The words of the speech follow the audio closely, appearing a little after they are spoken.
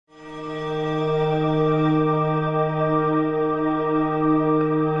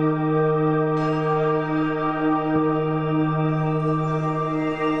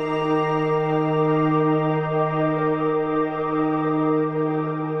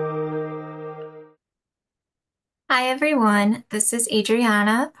Hi everyone, this is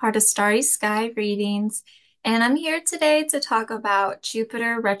Adriana, part of Starry Sky Readings, and I'm here today to talk about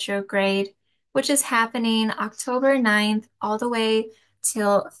Jupiter retrograde, which is happening October 9th all the way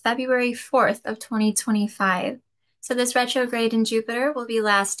till February 4th of 2025. So this retrograde in Jupiter will be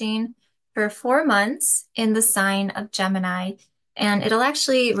lasting for 4 months in the sign of Gemini, and it'll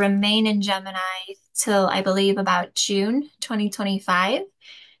actually remain in Gemini till I believe about June 2025.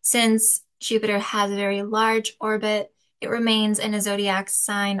 Since Jupiter has a very large orbit, it remains in a zodiac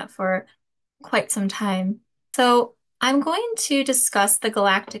sign for quite some time. So I'm going to discuss the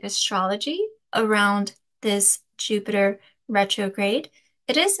galactic astrology around this Jupiter retrograde.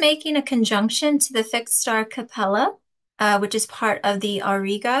 It is making a conjunction to the fixed star Capella, which is part of the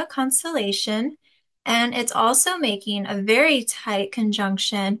Auriga constellation. And it's also making a very tight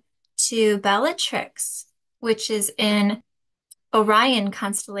conjunction to Bellatrix, which is in Orion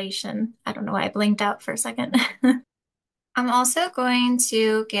constellation. I don't know why I blinked out for a second. I'm also going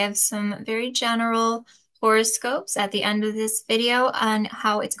to give some very general horoscopes at the end of this video on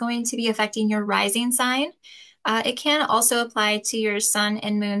how it's going to be affecting your rising sign. It can also apply to your sun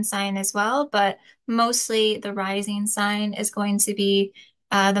and moon sign as well, but mostly the rising sign is going to be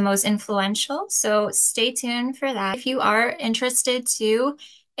the most influential. So stay tuned for that. If you are interested too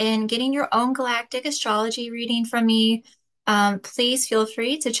in getting your own galactic astrology reading from me, please feel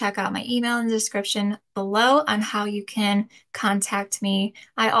free to check out my email in the description below on how you can contact me.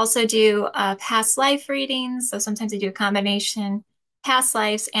 I also do past life readings, so sometimes I do a combination past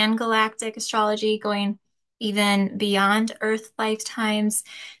lives and galactic astrology, going even beyond Earth lifetimes,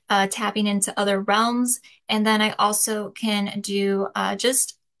 tapping into other realms. And then I also can do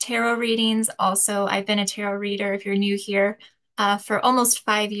just tarot readings. Also, I've been a tarot reader if you're new here for almost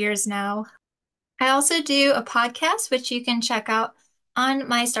 5 years now. I also do a podcast, which you can check out on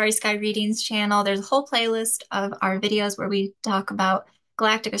my Starry Sky Readings channel. There's a whole playlist of our videos where we talk about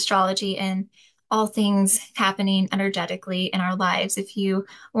galactic astrology and all things happening energetically in our lives if you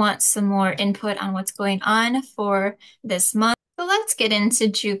want some more input on what's going on for this month. So let's get into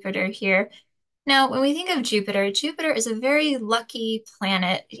Jupiter here. Now, when we think of Jupiter, Jupiter is a very lucky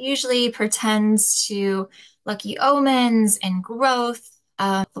planet. It usually portends to lucky omens and growth,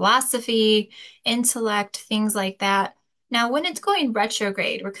 philosophy, intellect, things like that. Now, when it's going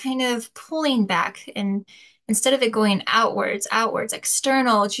retrograde, we're kind of pulling back, and instead of it going outwards,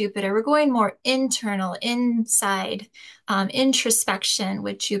 external Jupiter, we're going more internal, inside, introspection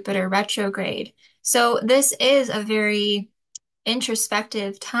with Jupiter retrograde. So this is a very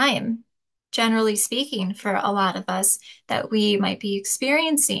introspective time, generally speaking, for a lot of us that we might be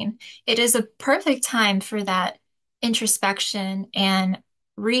experiencing. It is a perfect time for that introspection and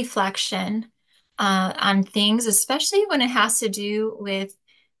reflection on things, especially when it has to do with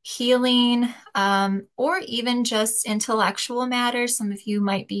healing or even just intellectual matters. Some of you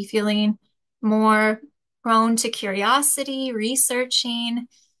might be feeling more prone to curiosity, researching,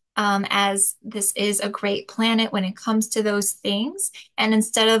 as this is a great planet when it comes to those things. And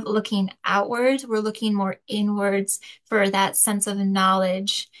instead of looking outwards, we're looking more inwards for that sense of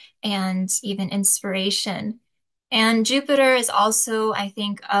knowledge and even inspiration. And Jupiter is also, I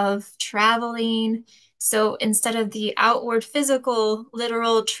think, of traveling. So instead of the outward physical,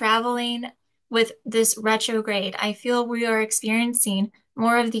 literal traveling with this retrograde, I feel we are experiencing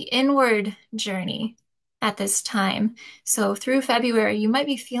more of the inward journey at this time. So through February, you might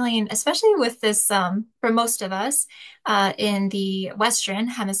be feeling, especially with this, for most of us in the Western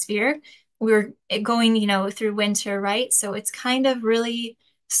Hemisphere, we're going, through winter, right? So it's kind of really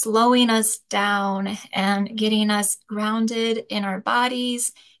slowing us down and getting us grounded in our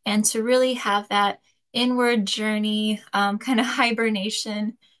bodies and to really have that inward journey, kind of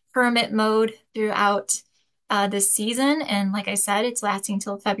hibernation, hermit mode throughout this season. And like I said, it's lasting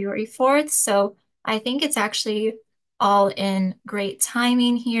till February 4th. So I think it's actually all in great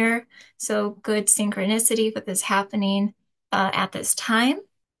timing here. So good synchronicity with this happening at this time.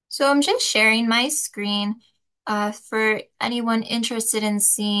 So I'm just sharing my screen for anyone interested in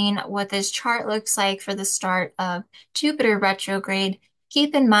seeing what this chart looks like for the start of Jupiter retrograde.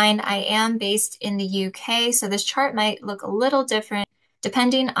 Keep in mind, I am based in the UK, so this chart might look a little different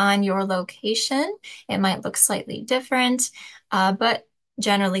depending on your location. It might look slightly different, but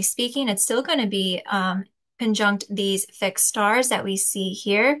generally speaking, it's still going to be conjunct these fixed stars that we see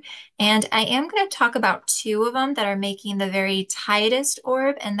here. And I am going to talk about two of them that are making the very tightest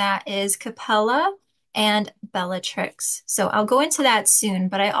orb, and that is Capella and Bellatrix. So I'll go into that soon,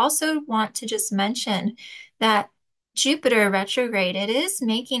 but I also want to just mention that Jupiter retrograde, it is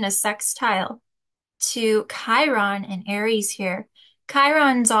making a sextile to Chiron and Aries here.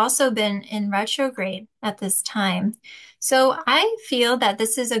 Chiron's also been in retrograde at this time. So I feel that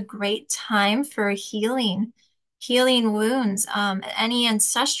this is a great time for healing wounds, any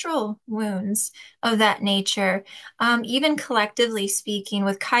ancestral wounds of that nature. Even collectively speaking,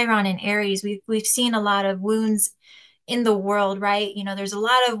 with Chiron and Aries, we've seen a lot of wounds in the world, right? There's a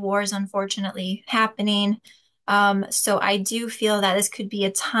lot of wars, unfortunately, happening. So I do feel that this could be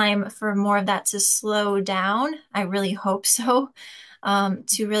a time for more of that to slow down. I really hope so.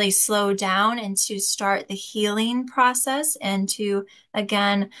 To really slow down and to start the healing process and to,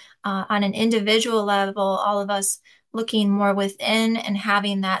 again, on an individual level, all of us looking more within and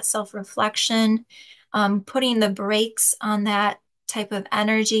having that self-reflection, putting the brakes on that type of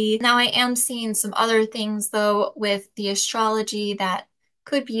energy. Now, I am seeing some other things, though, with the astrology that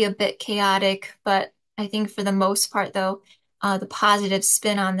could be a bit chaotic, but I think for the most part, though, the positive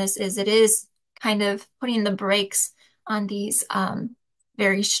spin on this is it is kind of putting the brakes on these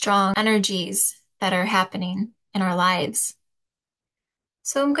very strong energies that are happening in our lives.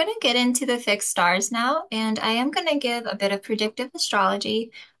 So I'm going to get into the fixed stars now, and I am going to give a bit of predictive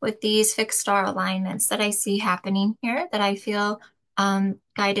astrology with these fixed star alignments that I see happening here that I feel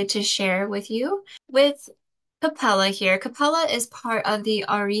guided to share with you. With Capella here, Capella is part of the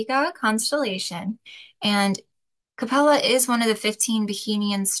Auriga constellation, and Capella is one of the 15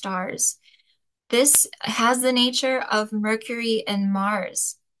 Bohemian stars. This has the nature of Mercury and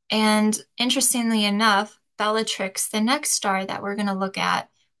Mars. And interestingly enough, Bellatrix, the next star that we're going to look at,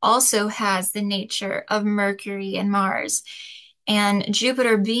 also has the nature of Mercury and Mars. And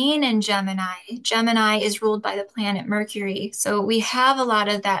Jupiter being in Gemini, Gemini is ruled by the planet Mercury. So we have a lot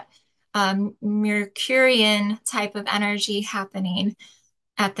of that Mercurian type of energy happening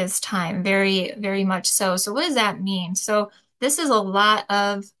at this time, very, very much so. So what does that mean? So this is a lot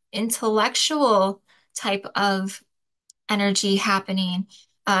of intellectual type of energy happening,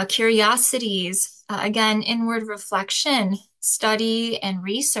 curiosities, again, inward reflection, study, and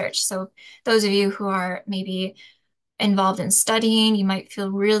research. So those of you who are maybe involved in studying, you might feel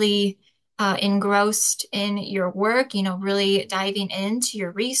really engrossed in your work, really diving into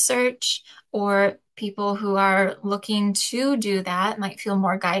your research, or people who are looking to do that might feel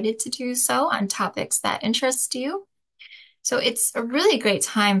more guided to do so on topics that interest you. So it's a really great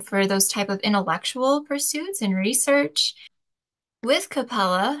time for those type of intellectual pursuits and research. With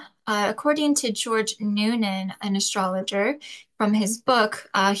Capella, according to George Noonan, an astrologer, from his book,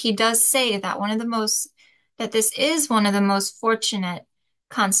 he does say that that this is one of the most fortunate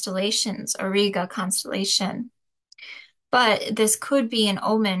constellations, Auriga constellation. But this could be an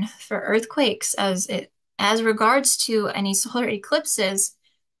omen for earthquakes as regards to any solar eclipses,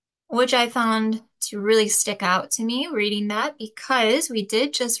 which I found to really stick out to me reading that because we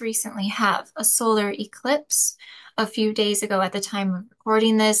did just recently have a solar eclipse a few days ago at the time of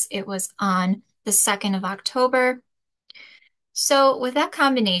recording this. It was on the 2nd of October. So with that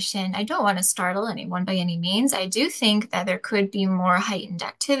combination, I don't want to startle anyone by any means. I do think that there could be more heightened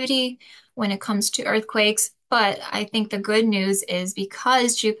activity when it comes to earthquakes, but I think the good news is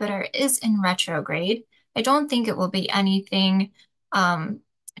because Jupiter is in retrograde, I don't think it will be anything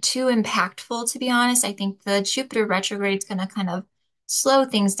too impactful, to be honest. I think the Jupiter retrograde is going to kind of slow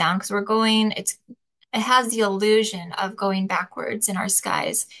things down because it has the illusion of going backwards in our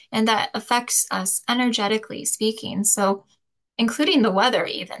skies, and that affects us energetically speaking. So including the weather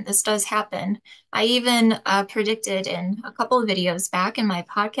even. This does happen. I even predicted in a couple of videos back in my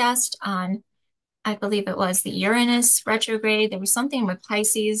podcast on, I believe it was the Uranus retrograde. There was something with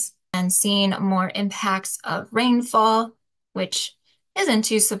Pisces and seeing more impacts of rainfall, which isn't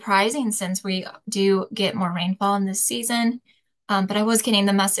too surprising since we do get more rainfall in this season. But I was getting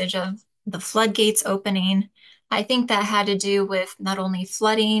the message of the floodgates opening. I think that had to do with not only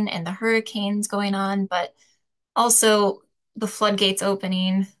flooding and the hurricanes going on, but also the floodgates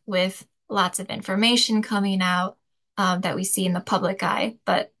opening with lots of information coming out that we see in the public eye.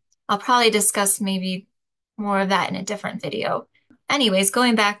 But I'll probably discuss maybe more of that in a different video. Anyways,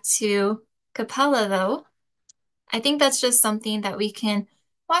 going back to Capella though, I think that's just something that we can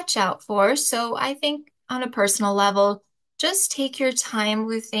watch out for. So I think on a personal level, just take your time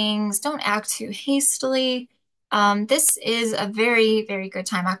with things. Don't act too hastily. This is a very, very good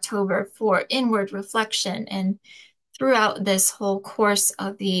time, October, for inward reflection and throughout this whole course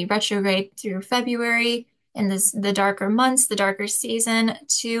of the retrograde through February and the darker months, the darker season,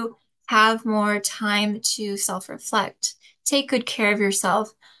 to have more time to self-reflect. Take good care of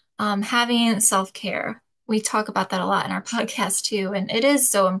yourself. Having self-care. We talk about that a lot in our podcast too, and it is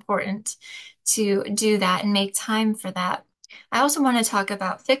so important to do that and make time for that. I also want to talk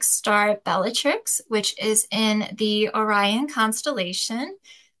about fixed star Bellatrix, which is in the Orion constellation,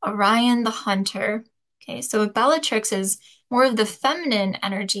 Orion the Hunter. Okay, so Bellatrix is more of the feminine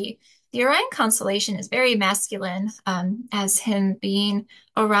energy. The Orion constellation is very masculine, as him being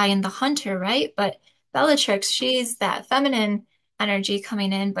Orion the Hunter, right? But Bellatrix, she's that feminine energy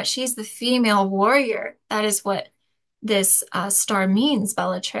coming in, but she's the female warrior. That is what this star means,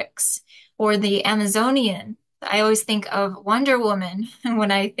 Bellatrix, or the Amazonian. I always think of Wonder Woman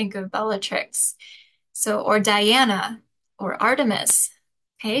when I think of Bellatrix. So, or Diana or Artemis.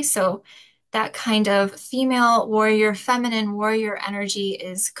 Okay, so that kind of female warrior, feminine warrior energy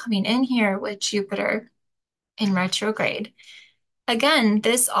is coming in here with Jupiter in retrograde. Again,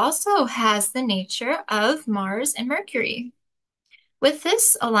 this also has the nature of Mars and Mercury. With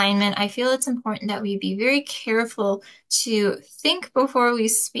this alignment, I feel it's important that we be very careful to think before we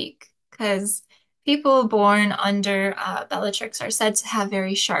speak, because people born under Bellatrix are said to have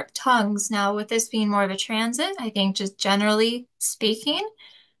very sharp tongues. Now, with this being more of a transit, I think just generally speaking,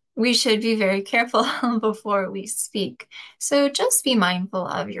 we should be very careful before we speak. So just be mindful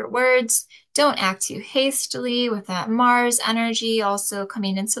of your words. Don't act too hastily with that Mars energy also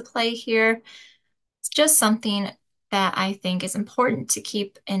coming into play here. It's just something that I think is important to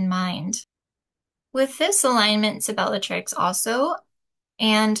keep in mind. With this alignment to Bellatrix also,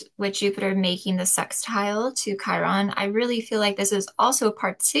 and with Jupiter making the sextile to Chiron, I really feel like this is also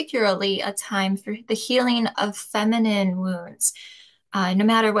particularly a time for the healing of feminine wounds. No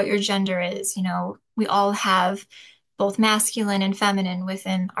matter what your gender is, we all have both masculine and feminine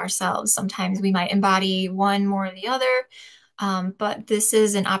within ourselves. Sometimes we might embody one more or the other. But this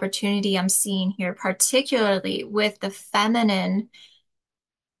is an opportunity I'm seeing here, particularly with the feminine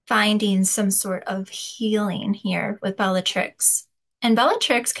finding some sort of healing here with Bellatrix. And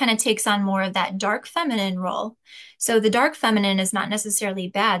Bellatrix kind of takes on more of that dark feminine role. So the dark feminine is not necessarily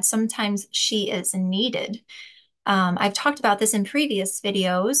bad. Sometimes she is needed. I've talked about this in previous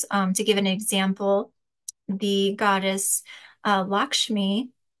videos. To give an example, the goddess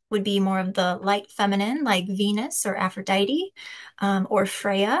Lakshmi would be more of the light feminine, like Venus or Aphrodite, or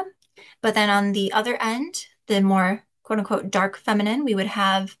Freya. But then on the other end, the more quote unquote dark feminine, we would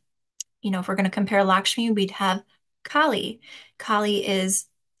have, if we're going to compare Lakshmi, we'd have Kali. Kali is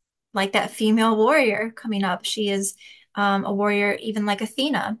like that female warrior coming up. She is a warrior, even like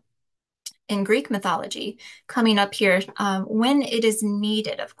Athena in Greek mythology, coming up here when it is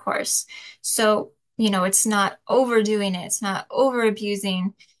needed, of course. So, it's not overdoing it, it's not over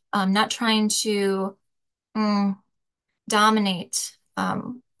abusing, not trying to mm, dominate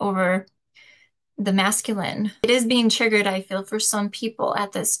over the masculine. It is being triggered, I feel, for some people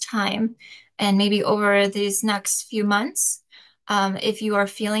at this time, and maybe over these next few months. If you are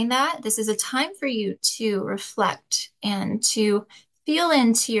feeling that, this is a time for you to reflect and to feel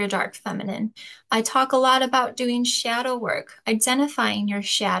into your dark feminine. I talk a lot about doing shadow work, identifying your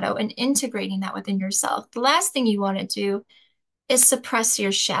shadow and integrating that within yourself. The last thing you want to do is suppress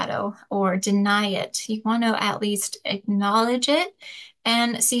your shadow or deny it. You want to at least acknowledge it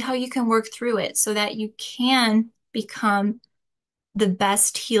and see how you can work through it so that you can become the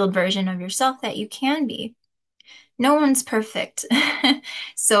best healed version of yourself that you can be. No one's perfect.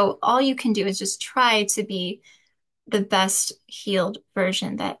 So all you can do is just try to be the best healed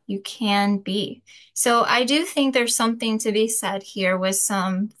version that you can be. So I do think there's something to be said here with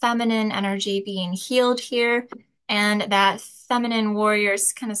some feminine energy being healed here, and that feminine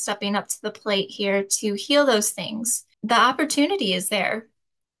warriors kind of stepping up to the plate here to heal those things. The opportunity is there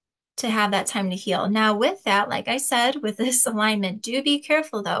to have that time to heal. Now, with that, like I said, with this alignment, do be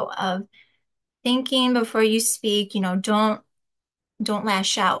careful though of thinking before you speak. Don't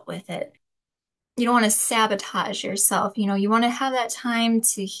lash out with it. You don't want to sabotage yourself. You want to have that time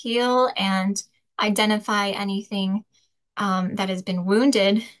to heal and identify anything that has been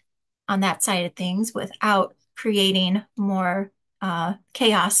wounded on that side of things without creating more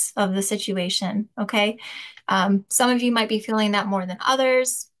chaos of the situation. Okay. Some of you might be feeling that more than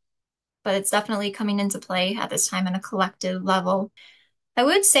others, but it's definitely coming into play at this time on a collective level. I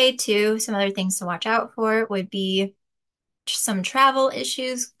would say, too, some other things to watch out for would be some travel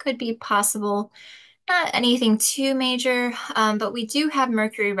issues could be possible. Not anything too major, but we do have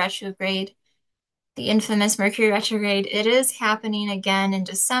Mercury retrograde, the infamous Mercury retrograde. It is happening again in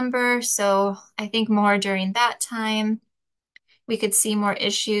December, so I think more during that time we could see more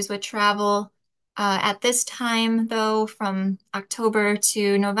issues with travel. At this time, though, from October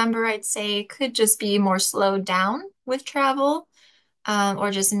to November, I'd say could just be more slowed down with travel,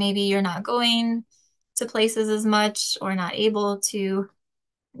 or just maybe you're not going to places as much or not able to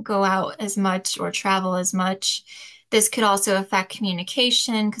go out as much or travel as much. This could also affect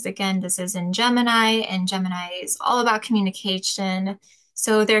communication because, again, this is in Gemini, and Gemini is all about communication.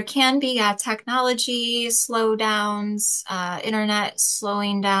 So there can be technology slowdowns, internet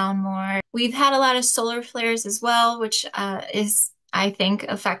slowing down more. We've had a lot of solar flares as well, which is, I think,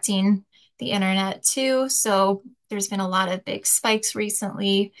 affecting the internet too. So there's been a lot of big spikes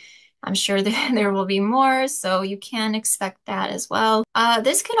recently. I'm sure there will be more, so you can expect that as well.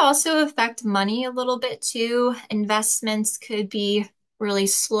 This could also affect money a little bit too. Investments could be really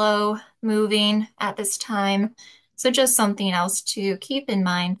slow moving at this time. So just something else to keep in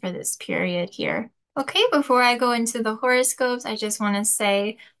mind for this period here. Okay, before I go into the horoscopes, I just want to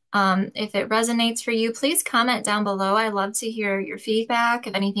say if it resonates for you, please comment down below. I love to hear your feedback.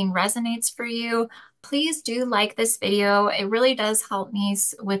 If anything resonates for you, please do like this video. It really does help me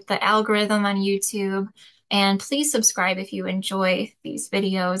with the algorithm on YouTube. And please subscribe if you enjoy these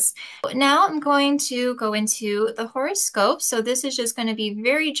videos. Now I'm going to go into the horoscope. So this is just going to be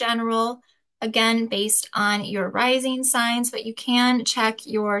very general, again, based on your rising signs, but you can check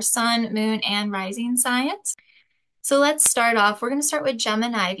your sun, moon, and rising signs. So let's start off. We're going to start with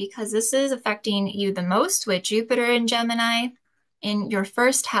Gemini because this is affecting you the most with Jupiter in Gemini in your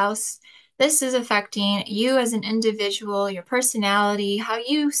first house. This is affecting you as an individual, your personality, how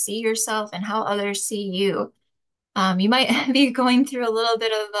you see yourself, and how others see you. You might be going through a little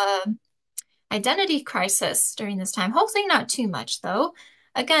bit of a identity crisis during this time. Hopefully not too much, though.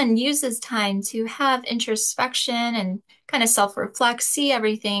 Again, use this time to have introspection and kind of self-reflect, see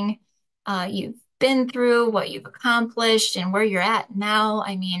everything you've been through, what you've accomplished, and where you're at now.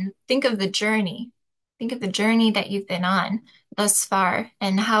 I mean, think of the journey. Think of the journey that you've been on thus far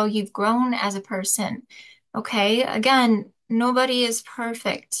and how you've grown as a person. Okay, again, nobody is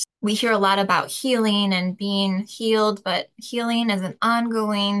perfect. We hear a lot about healing and being healed, but healing is an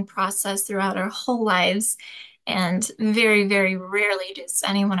ongoing process throughout our whole lives. And very, very rarely does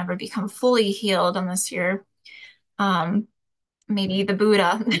anyone ever become fully healed unless you're maybe the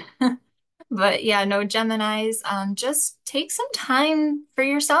Buddha. But yeah, no, Geminis, just take some time for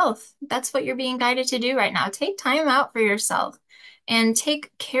yourself. That's what you're being guided to do right now. Take time out for yourself and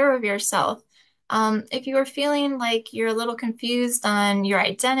take care of yourself. If you are feeling like you're a little confused on your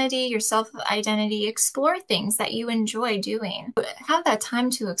identity, your self-identity, explore things that you enjoy doing. Have that time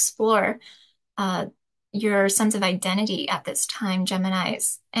to explore uh, your sense of identity at this time,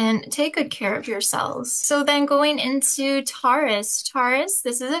 Geminis, and take good care of yourselves. So then going into Taurus, Taurus,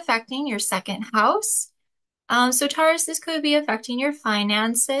 this is affecting your second house. So Taurus, this could be affecting your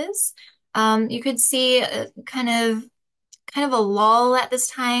finances. You could see kind of a lull at this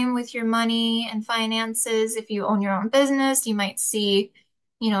time with your money and finances. If you own your own business, you might see,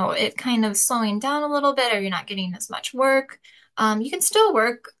 it kind of slowing down a little bit, or you're not getting as much work. You can still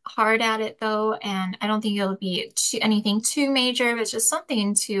work hard at it though, and I don't think it'll be anything too major, but it's just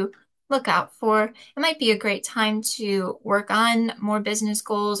something to look out for. It might be a great time to work on more business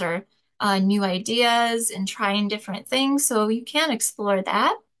goals or new ideas and trying different things, so you can explore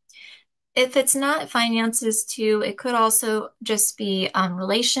that. If it's not finances too, it could also just be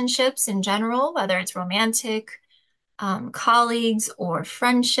relationships in general, whether it's romantic, colleagues, or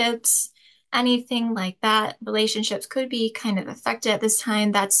friendships, anything like that. Relationships could be kind of affected at this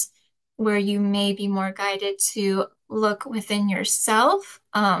time. That's where you may be more guided to look within yourself.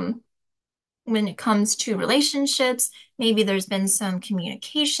 When it comes to relationships, maybe there's been some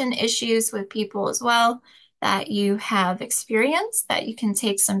communication issues with people as well that you have experienced that you can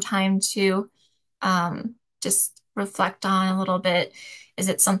take some time to just reflect on a little bit. Is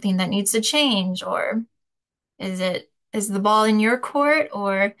it something that needs to change, or is the ball in your court,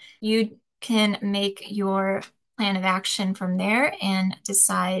 or you can make your plan of action from there and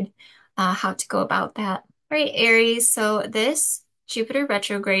decide how to go about that. All right, Aries, so this Jupiter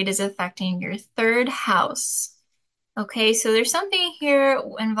retrograde is affecting your third house. Okay, so there's something here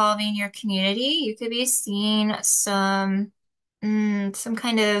involving your community. You could be seeing some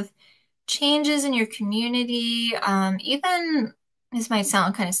kind of changes in your community. Even this might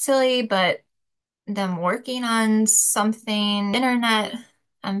sound kind of silly, but them working on something, internet.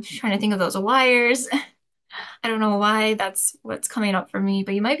 I'm trying to think of those wires. I don't know why that's what's coming up for me,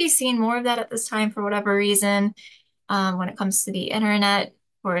 but you might be seeing more of that at this time for whatever reason, when it comes to the internet,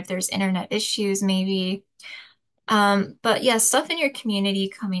 or if there's internet issues, maybe. But yeah, stuff in your community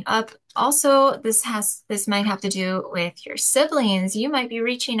coming up. Also, this might have to do with your siblings. You might be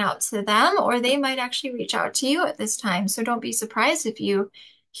reaching out to them, or they might actually reach out to you at this time. So don't be surprised if you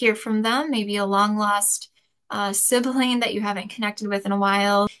hear from them, maybe a long lost sibling that you haven't connected with in a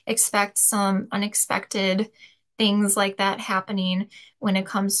while. Expect some unexpected things like that happening when it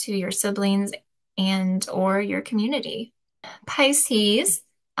comes to your siblings. and or your community. Pisces.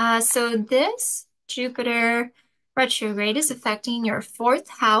 So this Jupiter retrograde is affecting your fourth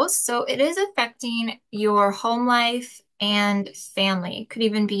house. So it is affecting your home life and family. It could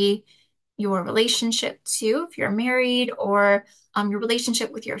even be your relationship too, if you're married, or your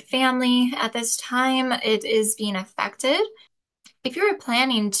relationship with your family at this time. It is being affected. If you were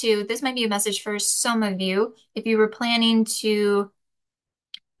planning to, this might be a message for some of you. If you were planning to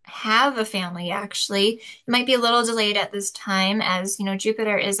have a family, actually. It might be a little delayed at this time, as you know,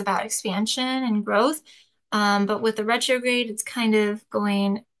 Jupiter is about expansion and growth. But with the retrograde, it's kind of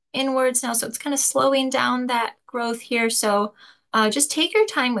going inwards now, so it's kind of slowing down that growth here. So just take your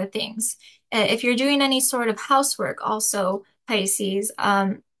time with things. If you're doing any sort of housework, also, Pisces,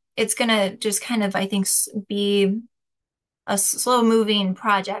 it's gonna just kind of, I think, be a slow moving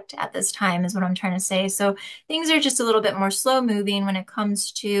project at this time is what I'm trying to say. So things are just a little bit more slow moving when it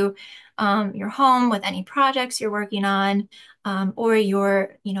comes to your home with any projects you're working on, or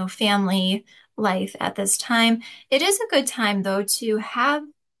your, family life at this time. It is a good time though to have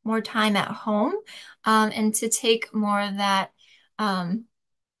more time at home, and to take more of that um,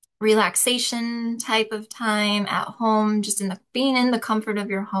 relaxation type of time at home, just in the being in the comfort of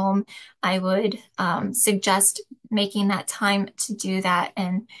your home. I would suggest making that time to do that,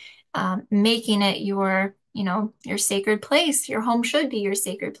 and making it your, your sacred place. Your home should be your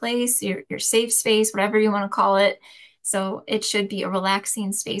sacred place, your safe space, whatever you want to call it. So it should be a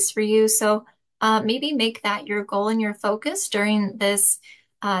relaxing space for you. So maybe make that your goal and your focus during this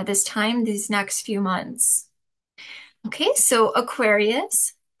time, these next few months. Okay, so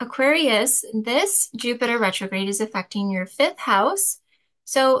Aquarius. Aquarius, this Jupiter retrograde is affecting your fifth house.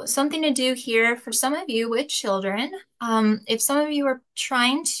 So something to do here for some of you with children. If some of you are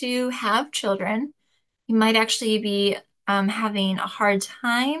trying to have children, you might actually be having a hard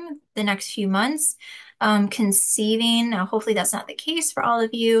time the next few months conceiving. Now, hopefully that's not the case for all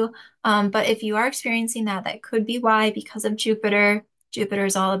of you. But if you are experiencing that, that could be why, because of Jupiter. Jupiter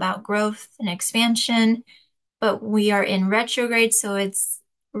is all about growth and expansion, but we are in retrograde, so it's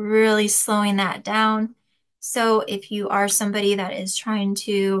really slowing that down. So if you are somebody that is trying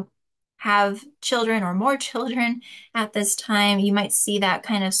to have children or more children at this time, you might see that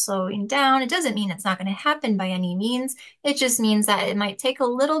kind of slowing down. It doesn't mean it's not going to happen by any means. It just means that it might take a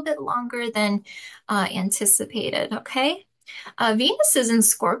little bit longer than anticipated, okay? Venus is in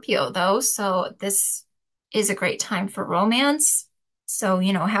Scorpio though, so this is a great time for romance. So,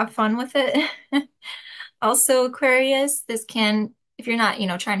 have fun with it. Also, Aquarius, this can, if you're not,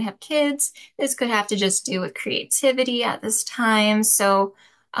 trying to have kids, this could have to just do with creativity at this time. So,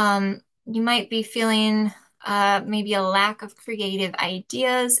 you might be feeling maybe a lack of creative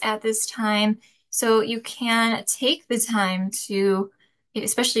ideas at this time. So, you can take the time to,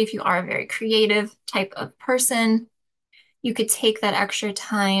 especially if you are a very creative type of person, you could take that extra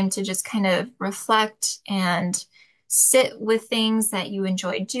time to just kind of reflect and sit with things that you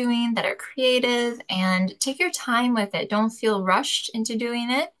enjoy doing that are creative, and take your time with it. Don't feel rushed into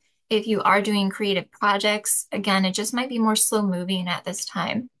doing it. If you are doing creative projects, again, it just might be more slow moving at this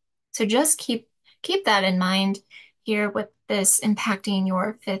time. So just keep that in mind here with this impacting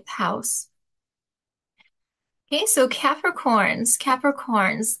your fifth house. Okay, so Capricorns,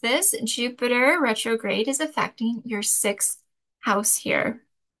 Capricorns, this Jupiter retrograde is affecting your sixth house here.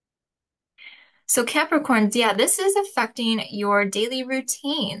 So Capricorns, yeah, this is affecting your daily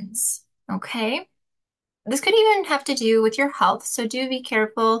routines. Okay. This could even have to do with your health, so do be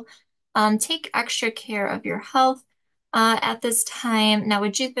careful. Take extra care of your health at this time. Now,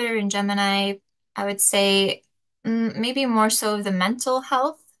 with Jupiter and Gemini, I would say maybe more so the mental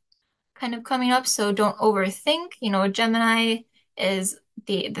health kind of coming up. So don't overthink. Gemini is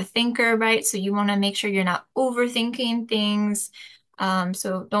the thinker, right? So you want to make sure you're not overthinking things.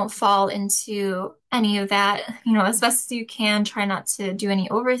 So don't fall into any of that. As best as you can, try not to do any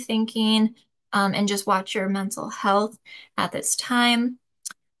overthinking, and just watch your mental health at this time.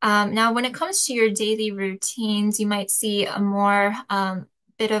 Now, when it comes to your daily routines, you might see a more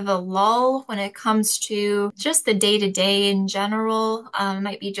bit of a lull when it comes to just the day-to-day in general.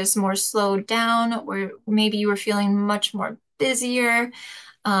 Might be just more slowed down, or maybe you were feeling much more busier.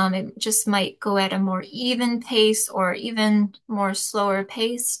 It just might go at a more even pace, or even more slower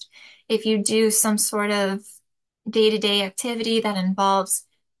paced. If you do some sort of day-to-day activity that involves,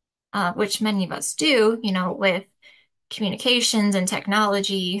 which many of us do, with communications and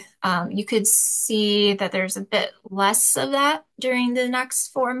technology, you could see that there's a bit less of that during the next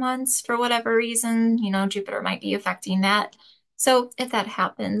 4 months for whatever reason. Jupiter might be affecting that. So if that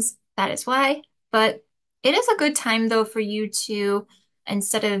happens, that is why. But it is a good time though for you to,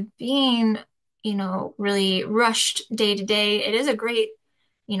 instead of being, really rushed day to day. It is a great,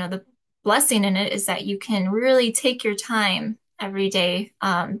 the blessing in it is that you can really take your time every day.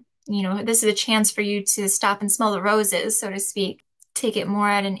 This is a chance for you to stop and smell the roses, so to speak. Take it more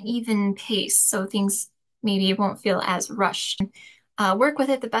at an even pace so things maybe won't feel as rushed. Work with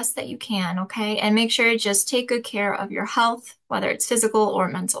it the best that you can, okay? And make sure to just take good care of your health, whether it's physical or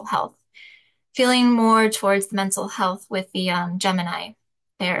mental health. Feeling more towards the mental health with the Gemini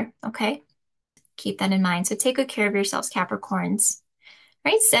there, okay? Keep that in mind. So take good care of yourselves, Capricorns.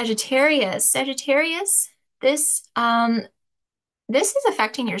 Right, Sagittarius. Sagittarius, this is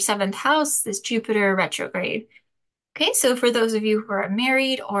affecting your seventh house, this Jupiter retrograde. Okay, so for those of you who are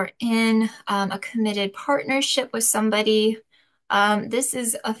married or in a committed partnership with somebody, this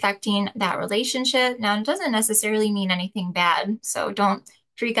is affecting that relationship. Now, it doesn't necessarily mean anything bad, so don't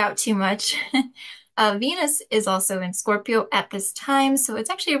freak out too much. Venus is also in Scorpio at this time, so it's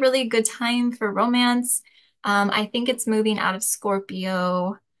actually a really good time for romance. I think it's moving out of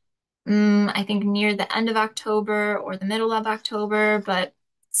Scorpio. I think near the end of October or the middle of October, but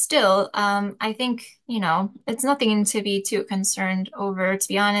still, I think, it's nothing to be too concerned over, to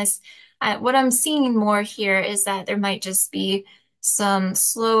be honest. What I'm seeing more here is that there might just be some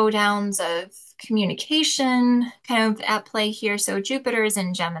slowdowns of communication kind of at play here. So Jupiter is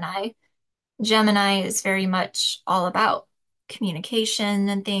in Gemini. Gemini is very much all about communication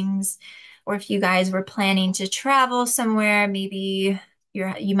and things. Or if you guys were planning to travel somewhere, maybe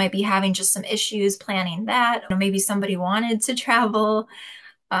you might be having just some issues planning that. Or maybe somebody wanted to travel,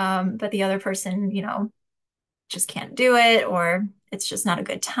 but the other person, just can't do it, or it's just not a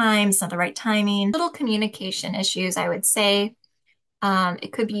good time, it's not the right timing. Little communication issues, I would say.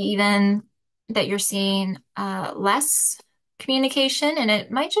 It could be even that you're seeing less communication, and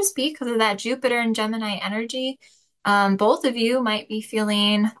it might just be because of that Jupiter and Gemini energy. Both of you might be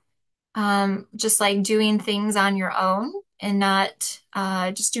feeling just like doing things on your own and not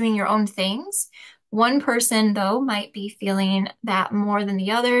just doing your own things. One person, though, might be feeling that more than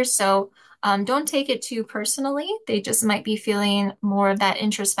the other. So don't take it too personally. They just might be feeling more of that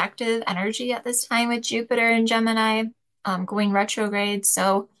introspective energy at this time with Jupiter and Gemini going retrograde.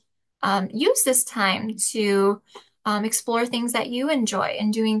 So use this time to explore things that you enjoy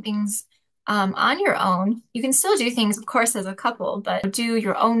and doing things on your own. You can still do things, of course, as a couple, but do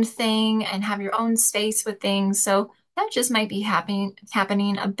your own thing and have your own space with things. So that just might be happening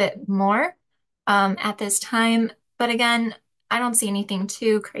a bit more at this time. But again, I don't see anything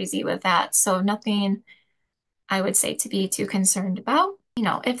too crazy with that. So nothing I would say to be too concerned about.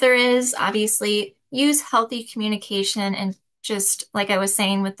 If there is, obviously use healthy communication and just like I was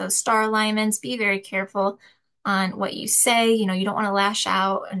saying with those star alignments, be very careful on what you say. You don't want to lash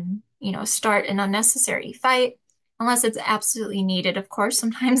out and, start an unnecessary fight unless it's absolutely needed. Of course,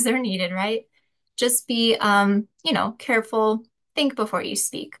 sometimes they're needed, right? Just be, careful. Think before you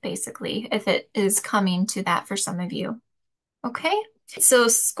speak, basically, if it is coming to that for some of you. Okay, so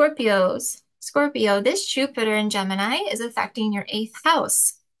Scorpio, this Jupiter in Gemini is affecting your eighth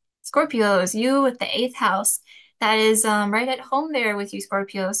house. Scorpios, you with the eighth house, that is right at home there with you,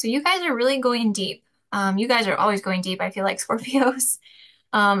 Scorpio. So you guys are really going deep. You guys are always going deep, I feel like, Scorpios.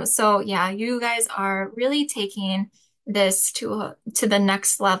 So yeah, you guys are really taking this to the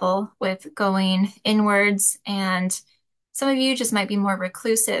next level with going inwards, and some of you just might be more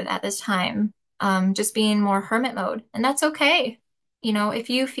reclusive at this time, just being more hermit mode, and that's okay. If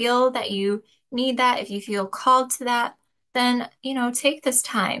you feel that you need that, if you feel called to that, then take this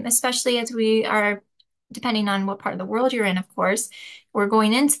time, especially as we are, depending on what part of the world you're in, of course, we're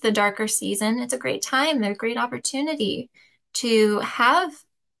going into the darker season. It's a great time, a great opportunity to have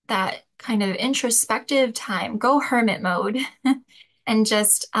that kind of introspective time, go hermit mode, and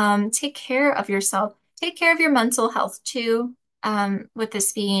just take care of yourself. Take care of your mental health too, with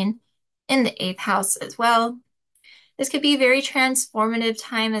this being in the eighth house as well. This could be a very transformative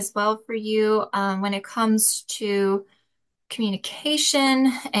time as well for you when it comes to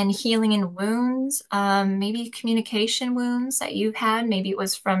communication and healing in wounds, maybe communication wounds that you've had. Maybe it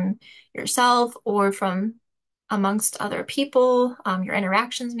was from yourself or from amongst other people, your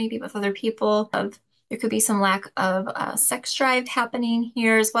interactions maybe with other people. There could be some lack of sex drive happening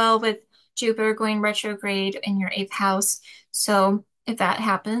here as well with Jupiter going retrograde in your eighth house. So if that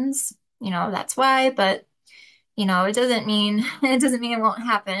happens, that's why. But it doesn't mean it won't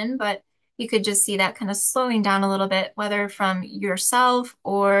happen, but you could just see that kind of slowing down a little bit, whether from yourself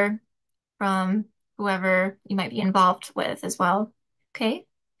or from whoever you might be involved with as well. Okay.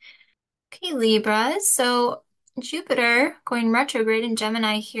 Okay, Libra. So Jupiter going retrograde in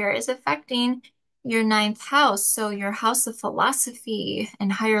Gemini here is affecting your ninth house. So your house of philosophy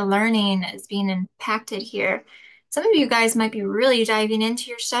and higher learning is being impacted here. Some of you guys might be really diving into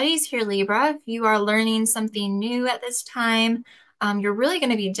your studies here, Libra. If you are learning something new at this time, you're really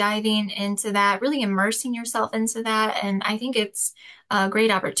going to be diving into that, really immersing yourself into that. And I think it's a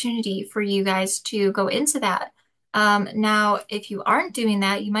great opportunity for you guys to go into that. Now, if you aren't doing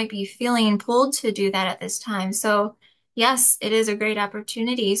that, you might be feeling pulled to do that at this time. So, yes, it is a great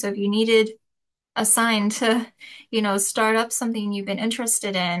opportunity. So, if you needed a sign to, start up something you've been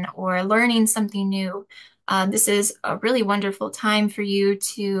interested in or learning something new, this is a really wonderful time for you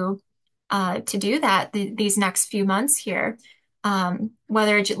to do that these next few months here.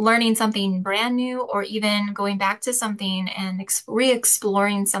 Whether it's learning something brand new or even going back to something and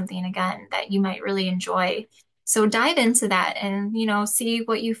re-exploring something again that you might really enjoy. So dive into that and, see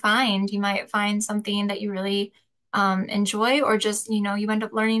what you find. You might find something that you really enjoy, or just, you end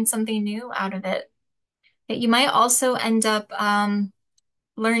up learning something new out of it. You might also end up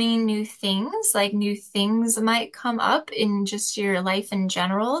learning new things, like new things might come up in just your life in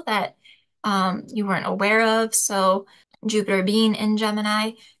general that you weren't aware of. So Jupiter being in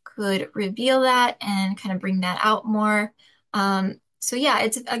Gemini could reveal that and kind of bring that out more. So yeah,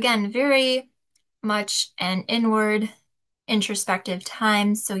 it's again very much an inward, introspective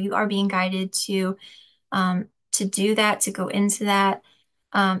time. So you are being guided to do that, to go into that,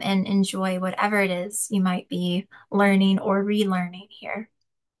 and enjoy whatever it is you might be learning or relearning here.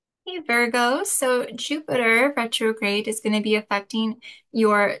 Hey Virgo, so Jupiter retrograde is going to be affecting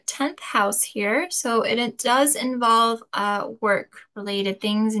your 10th house here. So it does involve work related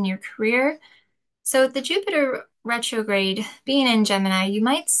things in your career. So the Jupiter retrograde being in Gemini, you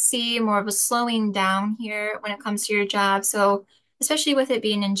might see more of a slowing down here when it comes to your job. So especially with it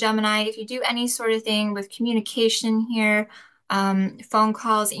being in Gemini, if you do any sort of thing with communication here, phone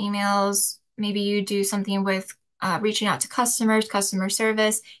calls, emails, maybe you do something with reaching out to customers, customer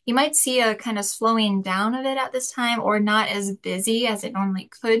service, you might see a kind of slowing down of it at this time or not as busy as it normally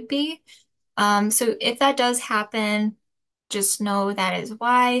could be. So if that does happen, just know that is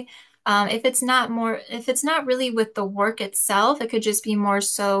why. If it's not really with the work itself, it could just be more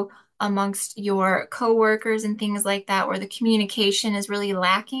so amongst your coworkers and things like that, where the communication is really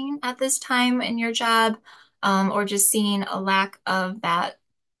lacking at this time in your job, or just seeing a lack of that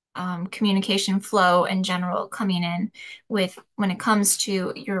communication flow in general coming in with when it comes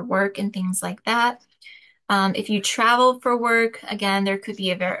to your work and things like that. If you travel for work, again, there could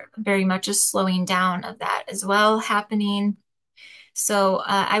be a very much a slowing down of that as well happening. So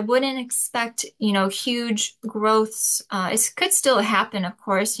I wouldn't expect, huge growths. It could still happen, of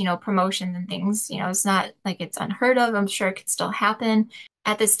course, promotions and things, it's not like it's unheard of. I'm sure it could still happen.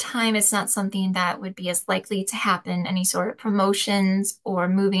 At this time, it's not something that would be as likely to happen, any sort of promotions or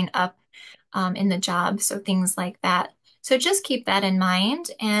moving up in the job. So things like that. So just keep that in mind.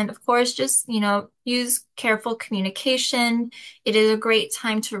 And of course, just, use careful communication. It is a great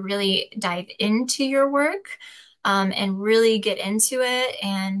time to really dive into your work, and really get into it.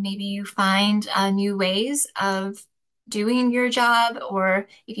 And maybe you find new ways of doing your job, or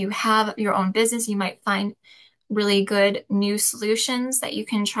if you have your own business, you might find really good new solutions that you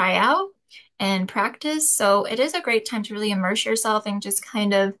can try out and practice. So it is a great time to really immerse yourself and just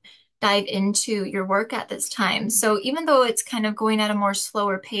kind of dive into your work at this time. So even though it's kind of going at a more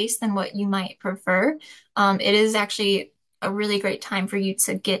slower pace than what you might prefer, it is actually a really great time for you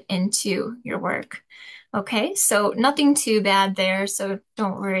to get into your work. Okay, so nothing too bad there, so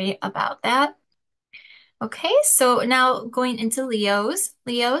don't worry about that. Okay, so now going into Leos.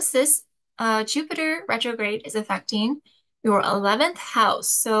 Leos, this Jupiter retrograde is affecting your 11th house.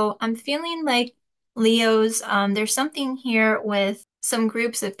 So I'm feeling like Leos, there's something here with some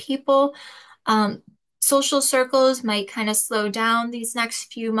groups of people. Um, Social circles might kind of slow down these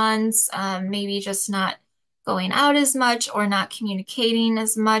next few months, maybe just not going out as much or not communicating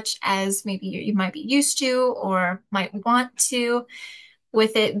as much as maybe you might be used to or might want to,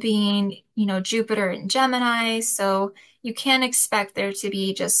 with it being, Jupiter and Gemini. So you can expect there to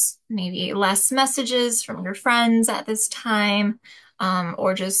be just maybe less messages from your friends at this time,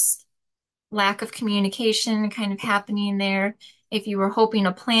 or just lack of communication kind of happening there. If you were hoping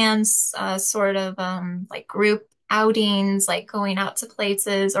to plan sort of like group outings, like going out to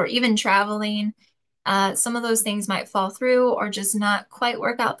places or even traveling, some of those things might fall through or just not quite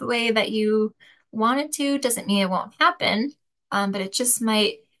work out the way that you wanted to. Doesn't mean it won't happen, but it just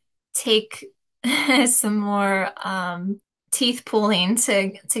might take some more teeth pulling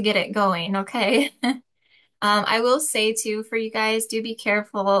to get it going. Okay. I will say too, for you guys, do be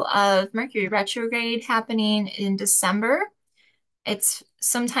careful of Mercury retrograde happening in December. It's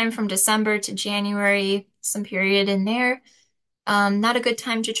sometime from December to January, some period in there. Not a good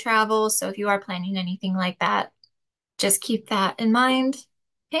time to travel, so if you are planning anything like that, just keep that in mind.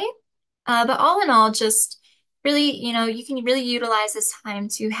 Okay? But all in all, just really, you can really utilize this time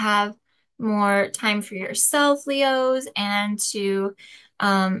to have more time for yourself, Leos, and to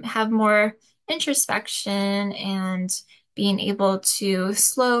have more introspection and being able to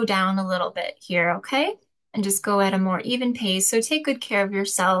slow down a little bit here, okay? And just go at a more even pace. So take good care of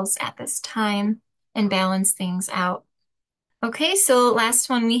yourselves at this time and balance things out. Okay, so last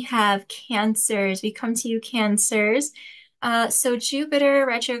one we have Cancers. We come to you, Cancers. So Jupiter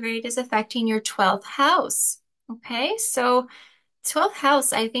retrograde is affecting your 12th house. Okay, so 12th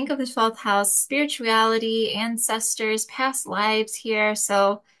house, I think of the 12th house, spirituality, ancestors, past lives here.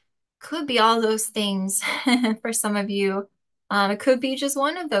 So could be all those things for some of you. It could be just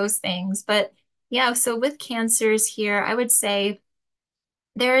one of those things. But yeah, so with Cancers here, I would say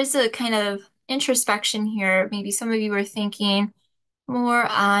there is a kind of introspection here. Maybe some of you are thinking more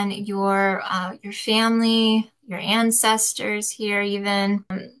on your family, your ancestors here, even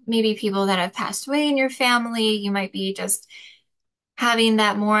maybe people that have passed away in your family. You might be just having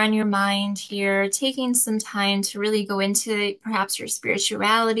that more on your mind here, taking some time to really go into perhaps your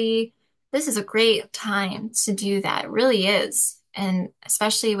spirituality. This is a great time to do that. It really is. And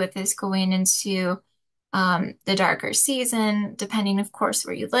especially with this going into the darker season, depending, of course,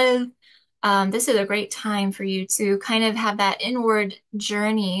 where you live. This is a great time for you to kind of have that inward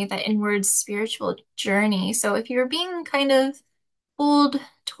journey, that inward spiritual journey. So if you're being kind of pulled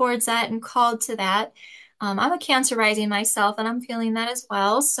towards that and called to that, I'm a Cancer rising myself and I'm feeling that as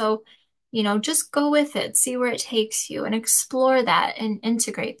well. So, just go with it, see where it takes you and explore that and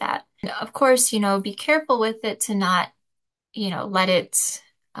integrate that. And of course, be careful with it to not, let it,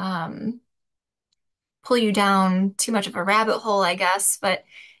 pull you down too much of a rabbit hole, I guess, but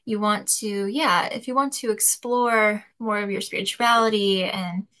you want to, yeah, if you want to explore more of your spirituality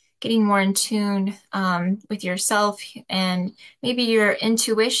and getting more in tune with yourself and maybe your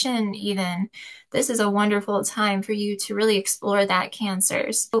intuition, even, this is a wonderful time for you to really explore that,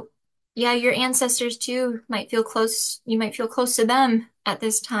 Cancers. So, yeah, your ancestors too might feel close, you might feel close to them at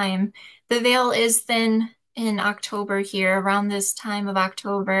this time. The veil is thin in October here, around this time of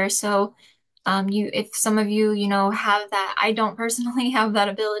October. So, if some of you, have that, I don't personally have that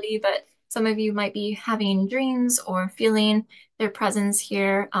ability, but some of you might be having dreams or feeling their presence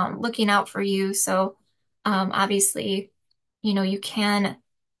here, looking out for you. So, obviously, you can,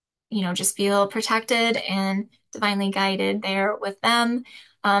 just feel protected and divinely guided there with them.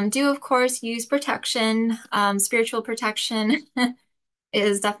 Do, of course, use protection, spiritual protection.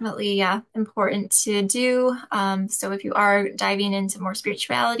 Is definitely, yeah, important to do. So if you are diving into more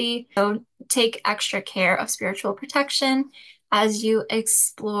spirituality, so take extra care of spiritual protection as you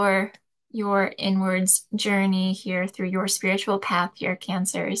explore your inwards journey here through your spiritual path here,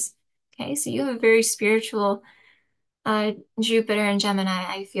 Cancers. Okay, so you have a very spiritual uh, Jupiter and Gemini,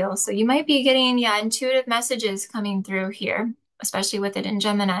 I feel. So you might be getting, yeah, intuitive messages coming through here, especially with it in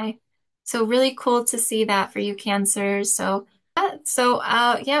Gemini. So really cool to see that for you, Cancers. So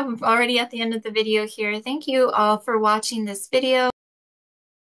yeah, we're already at the end of the video here. Thank you all for watching this video.